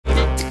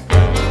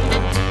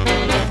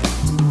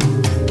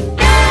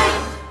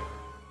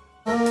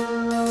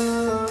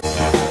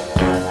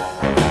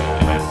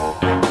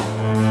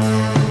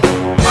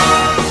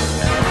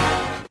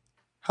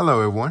Hello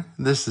everyone,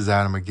 this is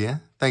Adam again.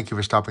 Thank you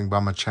for stopping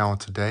by my channel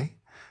today.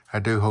 I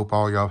do hope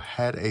all y'all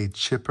had a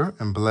chipper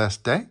and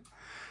blessed day.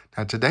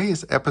 Now today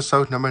is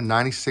episode number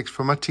 96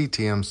 for my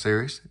TTM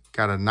series.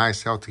 Got a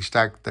nice healthy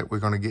stack that we're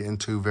going to get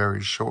into very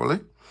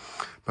shortly.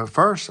 But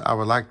first, I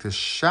would like to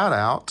shout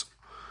out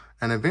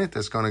an event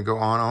that's going to go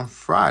on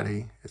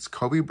Friday. It's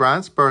Kobe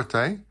Bryant's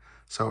birthday.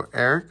 So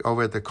Eric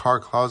over at the Car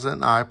Closet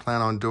and I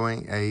plan on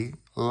doing a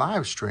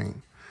live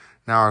stream.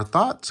 Now, our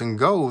thoughts and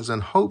goals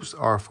and hopes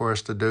are for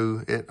us to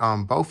do it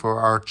on both of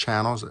our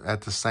channels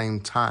at the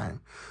same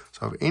time.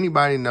 So if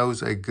anybody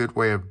knows a good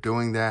way of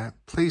doing that,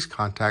 please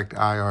contact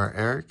I or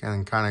Eric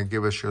and kind of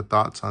give us your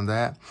thoughts on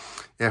that.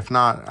 If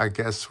not, I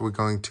guess we're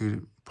going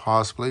to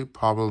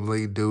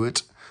probably do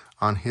it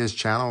on his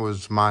channel,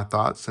 was my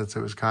thought, since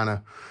it was kind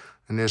of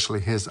initially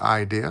his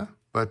idea.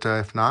 But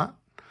if not,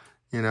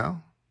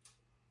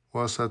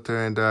 we'll sit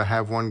there and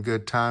have one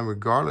good time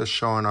regardless,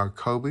 showing our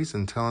Kobe's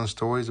and telling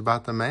stories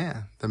about the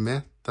man, the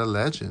myth, the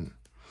legend.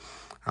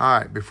 All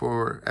right,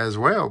 before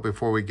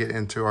we get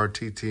into our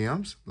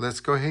TTMs,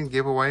 let's go ahead and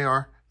give away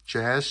our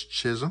Jazz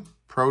Chisholm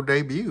Pro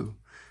Debut.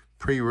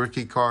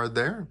 Pre-rookie card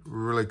there.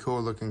 Really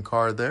cool looking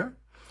card there.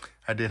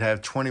 I did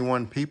have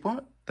 21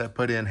 people that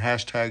put in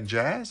hashtag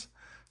Jazz.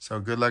 So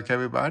good luck,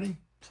 everybody.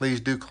 Please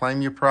do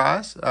claim your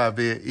prize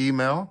via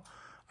email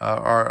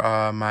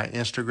or my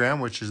Instagram,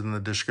 which is in the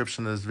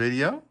description of this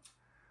video.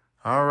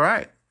 All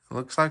right.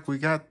 Looks like we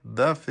got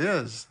the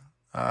Fizz,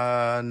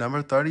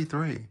 number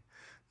 33.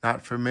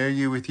 Not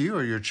familiar with you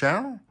or your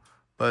channel,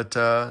 but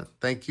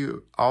thank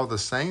you all the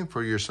same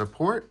for your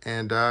support,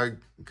 and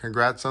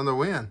congrats on the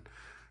win.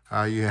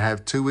 You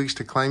have 2 weeks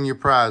to claim your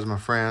prize, my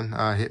friend.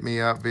 Hit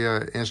me up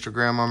via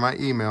Instagram or my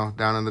email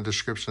down in the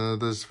description of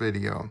this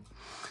video.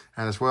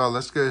 And as well,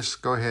 let's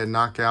just go ahead and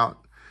knock out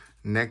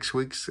next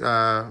week's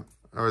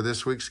or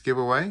this week's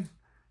giveaway.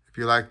 If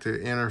you like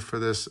to enter for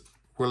this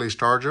Willie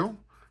Stargell,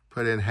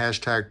 put in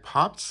hashtag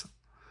POPS,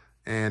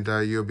 and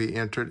you'll be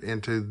entered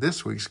into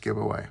this week's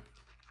giveaway.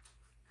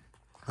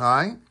 All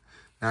right,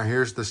 now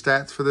here's the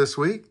stats for this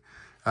week.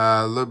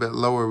 A little bit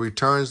lower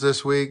returns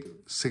this week,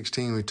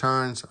 16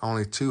 returns,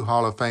 only 2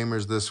 Hall of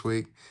Famers this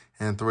week,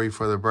 and 3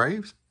 for the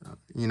Braves.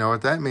 You know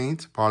what that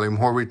means. Probably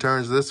more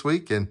returns this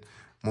week and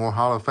more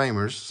Hall of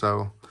Famers.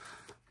 So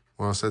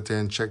we'll sit there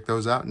and check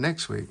those out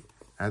next week.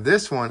 Now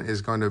this one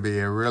is going to be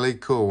a really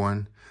cool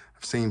one.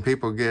 I've seen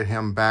people get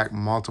him back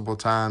multiple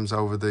times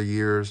over the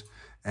years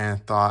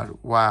and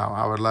thought, wow,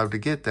 I would love to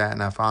get that.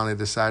 And I finally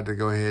decided to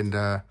go ahead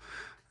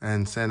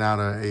and send out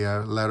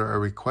a letter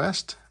of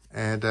request,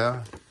 and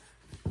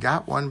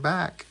got one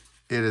back.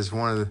 It is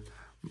one of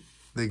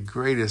the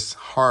greatest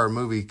horror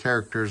movie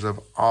characters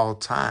of all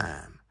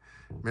time.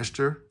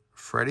 Mr.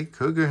 Freddy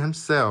Krueger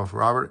himself,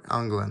 Robert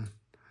Englund.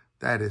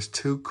 That is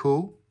too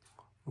cool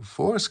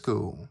for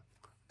school.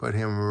 Put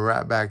him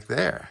right back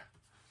there.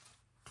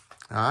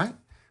 All right.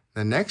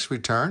 The next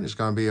return is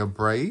going to be a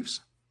Braves,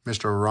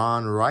 Mr.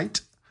 Ron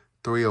Wright,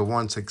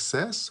 301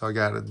 success. So I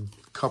got a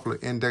couple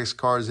of index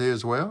cards here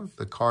as well.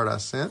 The card I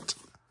sent.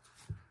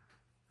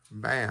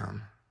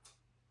 Bam.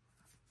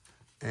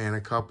 And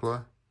a couple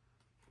of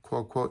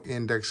quote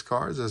index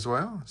cards as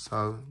well.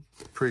 So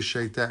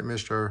appreciate that,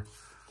 Mr.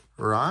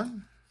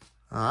 Ron.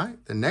 All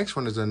right. The next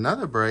one is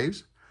another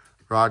Braves,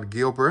 Rod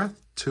Gilbreth,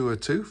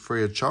 202,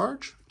 free of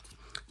charge.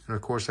 And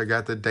of course, I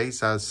got the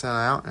dates I sent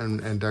out,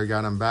 and I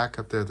got them back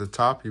up there at the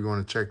top if you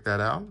want to check that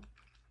out.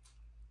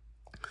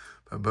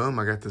 But boom,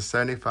 I got the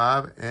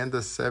 75 and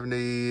the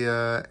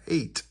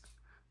 78.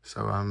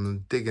 So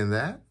I'm digging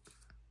that.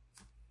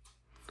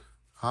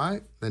 All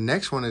right, the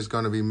next one is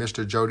going to be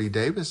Mr. Jody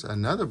Davis,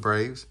 another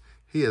Braves.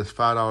 He is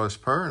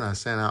 $5 per, and I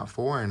sent out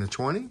 4 and a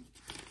 20.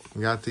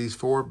 And got these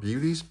 4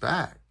 beauties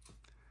back.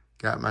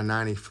 Got my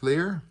 90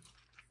 Fleer.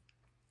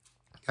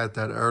 Got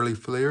that early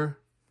Fleer.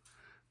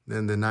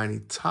 Then the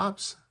 90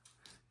 Tops,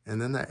 and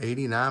then the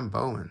 89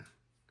 Bowman.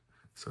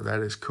 So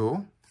that is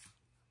cool.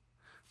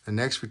 The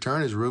next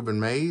return is Ruben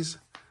Mays.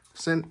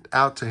 Sent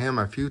out to him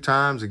a few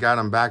times. I got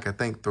him back, I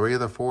think, 3 of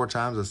the 4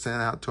 times I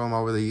sent out to him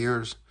over the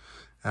years.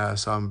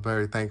 So I'm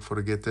very thankful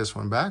to get this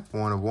one back.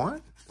 1 of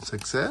 1.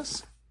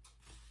 Success.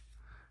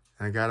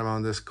 And I got him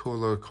on this cool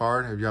little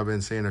card. Have y'all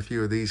been seeing a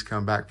few of these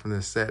come back from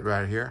this set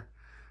right here?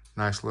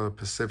 Nice little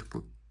Pacific.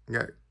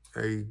 Got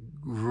a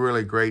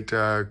really great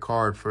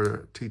card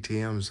for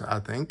TTM'S, I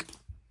think.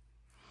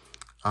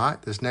 All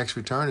right, this next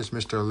return is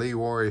Mr. Lee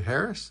Warrior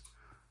Harris,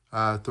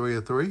 3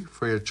 of 3,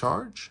 free of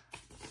charge.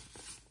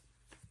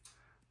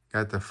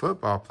 Got the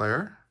football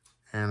player,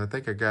 and I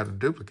think I got a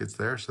duplicates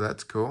there, so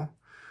that's cool.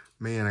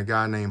 Me and a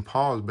guy named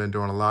Paul has been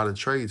doing a lot of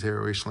trades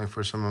here recently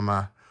for some of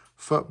my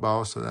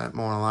football, so that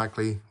more than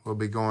likely will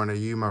be going to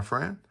you, my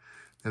friend.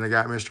 Then I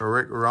got Mr.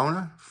 Rick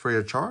Rona, free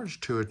of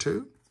charge, 2 of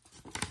 2.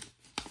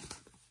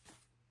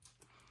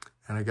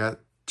 And I got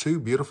 2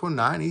 beautiful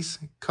 90s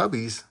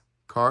Cubbies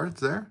cards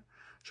there.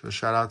 So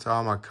shout out to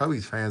all my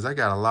Cubbies fans. I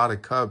got a lot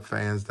of Cub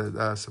fans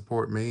that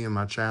support me and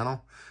my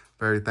channel.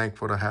 Very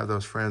thankful to have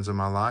those friends in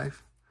my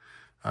life.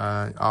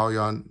 All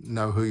y'all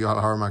know who y'all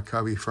are, my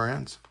Cubby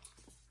friends.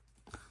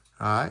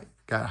 All right.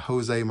 Got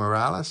Jose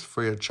Morales,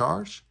 free of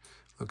charge.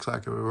 Looks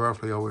like it was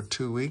roughly over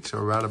 2 weeks,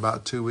 or right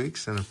about 2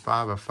 weeks, and a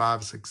 5 of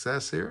 5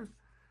 success here.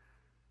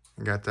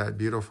 And got that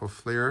beautiful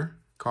Fleer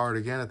card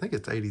again. I think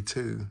it's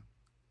 82.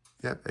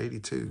 Yep,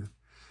 82.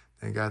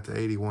 Then got the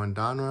 81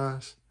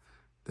 Donruss.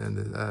 Then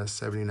the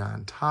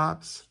 79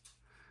 Topps.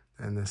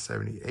 Then the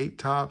 78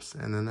 Topps.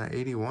 And then the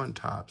 81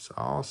 Topps.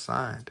 All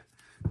signed.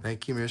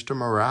 Thank you, Mr.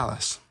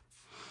 Morales.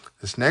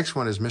 This next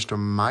one is Mr.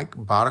 Mike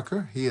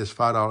Boddicker. He is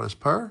 $5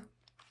 per.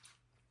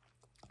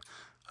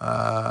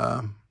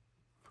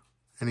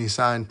 And he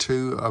signed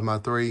 2 of my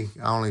 3.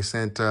 I only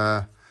sent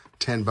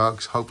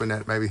 $10, hoping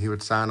that maybe he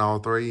would sign all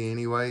 3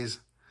 anyways.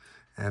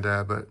 And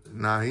but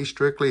no, he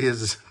strictly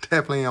is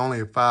definitely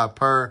only 5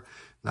 per.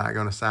 Not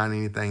going to sign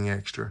anything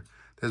extra.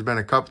 There's been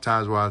a couple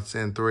times where I'd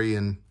send 3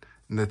 and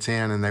the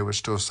 10, and they would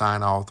still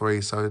sign all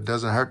 3. So it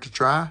doesn't hurt to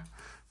try.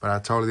 But I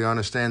totally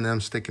understand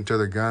them sticking to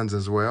their guns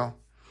as well.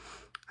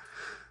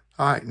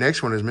 All right,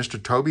 next one is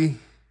Mr. Toby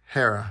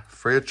Hara,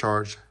 free of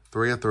charge,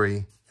 3 of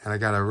 3. And I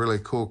got a really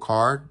cool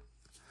card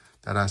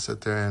that I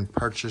sat there and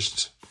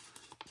purchased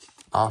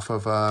off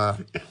of a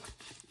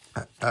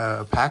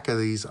pack of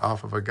these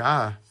off of a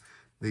guy.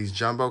 These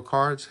jumbo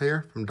cards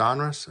here from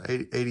Donruss,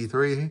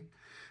 83.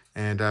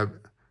 And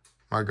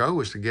my goal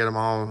was to get them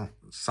all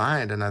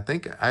signed. And I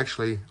think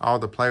actually all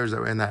the players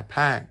that were in that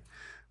pack,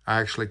 I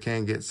actually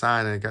can get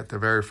signed. And I got the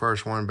very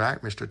first one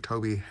back, Mr.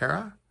 Toby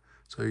Hara.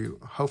 So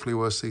hopefully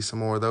we'll see some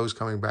more of those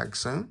coming back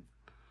soon.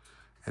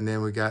 And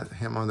then we got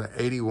him on the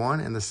 81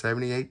 and the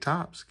 78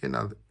 Topps.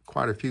 Getting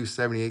quite a few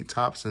 78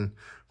 Topps. And,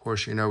 of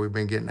course, you know, we've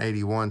been getting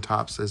 81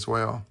 Topps as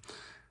well.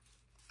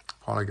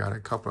 Probably got a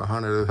couple of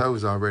hundred of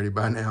those already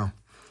by now.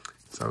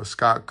 So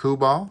Scott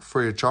Kubal,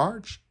 free of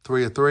charge,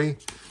 3 of 3.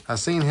 I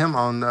seen him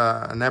on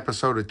an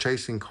episode of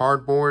Chasing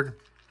Cardboard.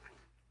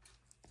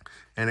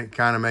 And it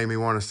kind of made me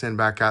want to send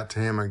back out to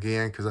him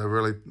again because I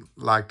really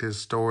liked his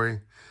story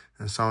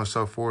and so on and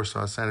so forth.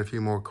 So I sent a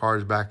few more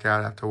cards back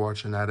out after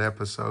watching that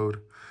episode.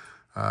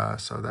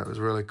 So that was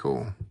really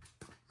cool.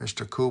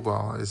 Mr.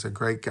 Kubal is a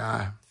great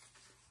guy.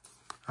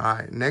 All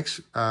right,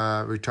 next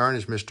return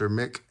is Mr.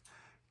 Mick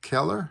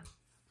Keller,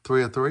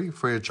 3 of 3,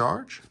 free of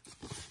charge.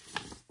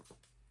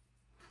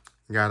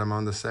 Got him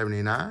on the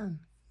 79,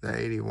 the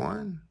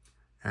 81,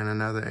 and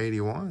another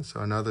 81. So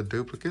another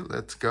duplicate.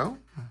 Let's go.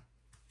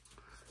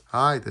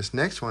 All right, this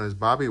next one is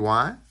Bobby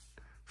Wine,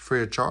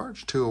 free of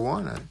charge, 2 of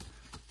 1.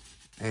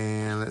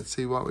 And let's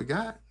see what we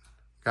got.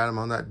 Got him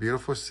on that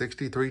beautiful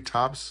 63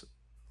 Topps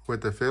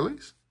with the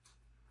Phillies.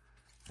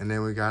 And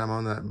then we got him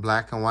on that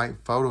black and white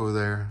photo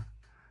there.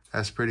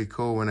 That's pretty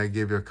cool when they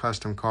give you a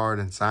custom card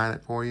and sign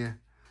it for you.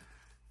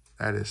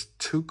 That is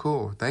too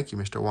cool. Thank you,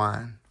 Mr.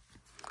 Wine.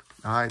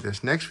 All right,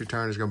 this next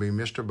return is going to be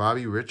Mr.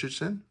 Bobby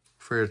Richardson,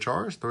 free of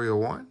charge, 3 of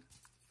 1.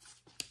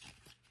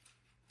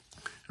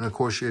 And, of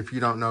course, if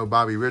you don't know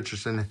Bobby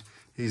Richardson,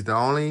 he's the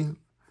only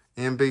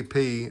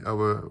MVP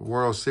of a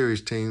World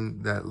Series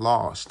team that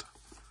lost.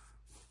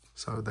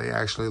 So they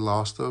actually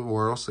lost the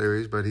World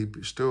Series, but he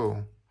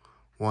still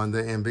won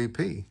the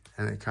MVP.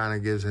 And it kind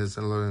of gives his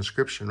little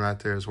inscription right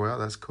there as well.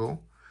 That's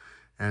cool.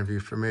 And if you're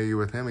familiar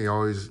with him, he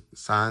always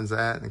signs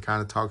that and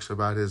kind of talks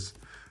about his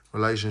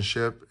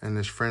relationship and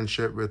his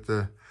friendship with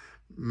the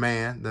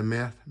man, the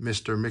myth,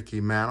 Mr. Mickey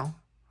Mantle.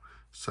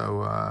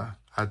 So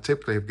I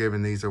typically have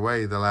given these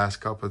away the last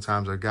couple of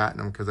times I've gotten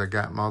them because I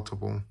got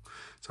multiple.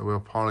 So we'll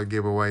probably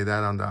give away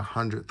that on the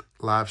 100th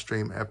live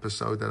stream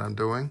episode that I'm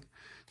doing,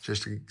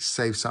 just to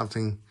save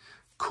something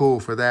cool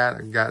for that.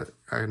 I got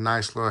a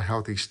nice little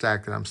healthy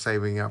stack that I'm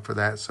saving up for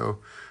that. So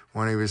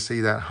when you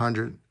see that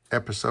 100th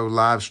episode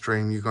live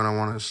stream, you're going to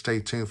want to stay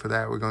tuned for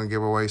that. We're going to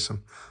give away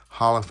some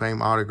Hall of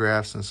Fame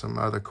autographs and some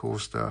other cool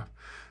stuff.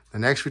 The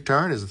next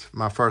return is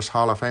my first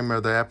Hall of Famer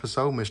of the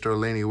episode, Mr.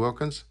 Lenny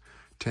Wilkins,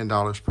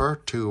 $10 per,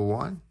 2 of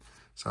 1.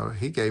 So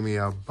he gave me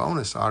a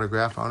bonus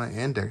autograph on an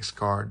index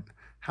card.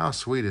 How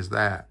sweet is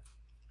that?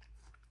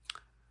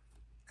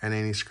 And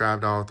then he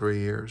scribed all 3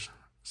 years.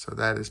 So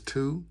that is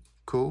too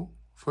cool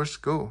for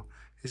school.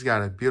 He's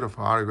got a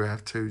beautiful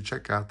autograph too.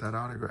 Check out that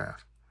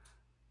autograph.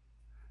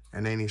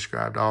 And then he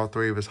scribed all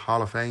 3 of his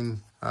Hall of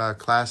Fame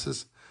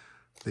classes.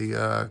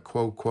 The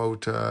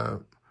quote,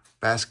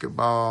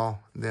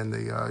 basketball, then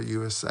the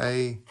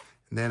USA,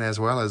 and then as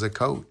well as a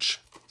coach.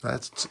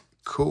 That's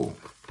cool.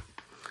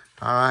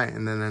 All right,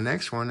 and then the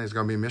next one is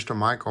going to be Mr.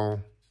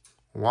 Michael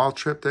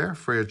Waltrip there,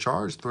 free of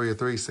charge, 3 of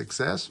 3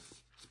 success.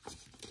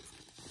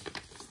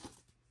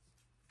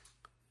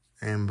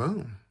 And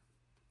boom.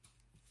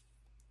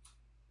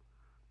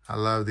 I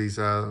love these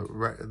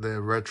the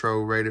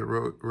retro rated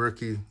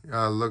rookie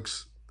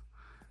looks.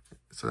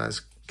 So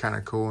that's kind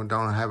of cool.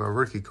 Don't have a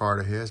rookie card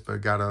of his,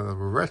 but got a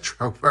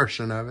retro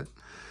version of it.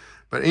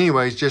 But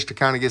anyways, just to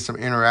kind of get some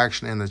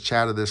interaction in the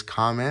chat of this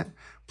comment,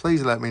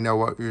 please let me know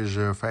what was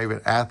your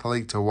favorite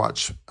athlete to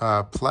watch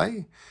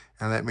play.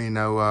 And let me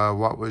know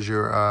what was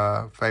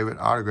your favorite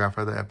autograph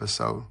of the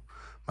episode.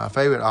 My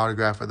favorite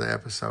autograph of the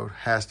episode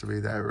has to be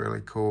that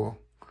really cool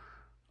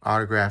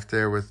autograph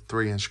there with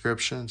 3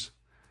 inscriptions.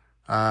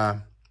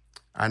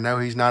 I know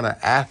he's not an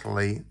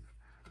athlete,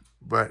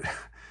 but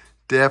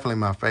definitely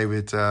my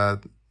favorite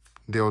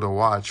deal to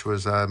watch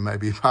was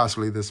maybe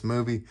possibly this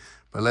movie.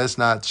 But let's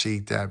not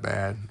cheat that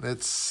bad.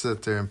 Let's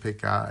sit there and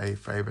pick out a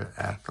favorite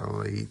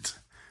athlete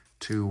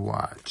to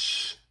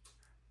watch.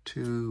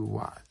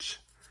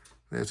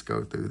 Let's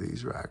go through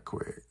these right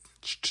quick.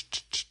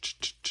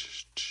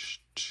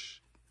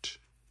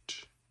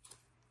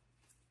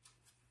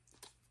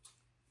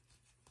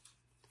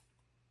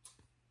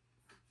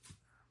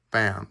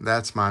 Bam,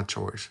 that's my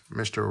choice.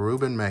 Mr.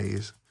 Ruben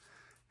Mays.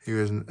 He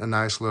was a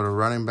nice little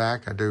running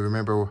back. I do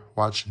remember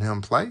watching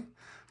him play.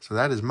 So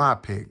that is my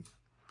pick.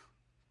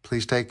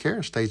 Please take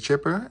care, stay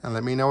chipper, and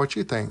let me know what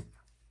you think.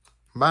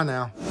 Bye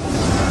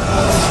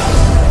now.